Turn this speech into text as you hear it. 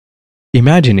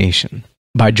Imagination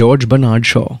by George Bernard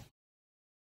Shaw.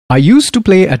 I used to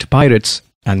play at pirates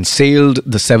and sailed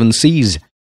the seven seas.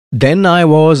 Then I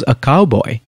was a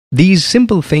cowboy. These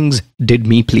simple things did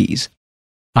me please.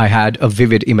 I had a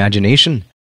vivid imagination.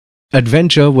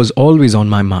 Adventure was always on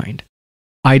my mind.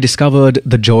 I discovered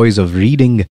the joys of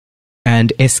reading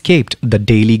and escaped the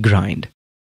daily grind.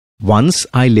 Once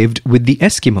I lived with the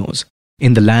Eskimos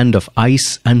in the land of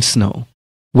ice and snow,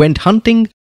 went hunting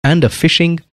and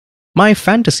a-fishing. My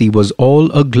fantasy was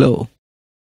all aglow.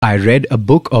 I read a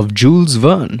book of Jules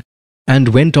Verne and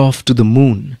went off to the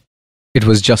moon. It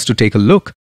was just to take a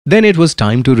look, then it was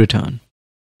time to return.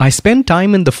 I spent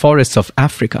time in the forests of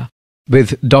Africa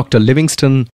with Dr.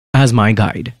 Livingstone as my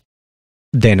guide.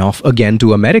 Then off again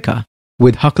to America.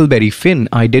 With Huckleberry Finn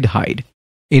I did hide.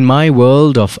 In my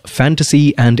world of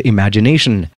fantasy and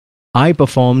imagination, I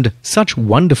performed such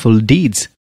wonderful deeds.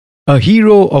 A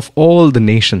hero of all the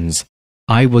nations,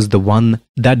 I was the one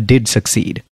that did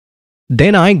succeed.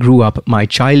 Then I grew up, my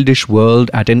childish world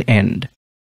at an end.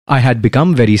 I had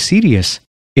become very serious.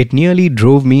 It nearly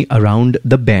drove me around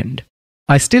the bend.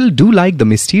 I still do like the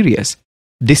mysterious.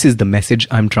 This is the message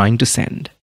I'm trying to send.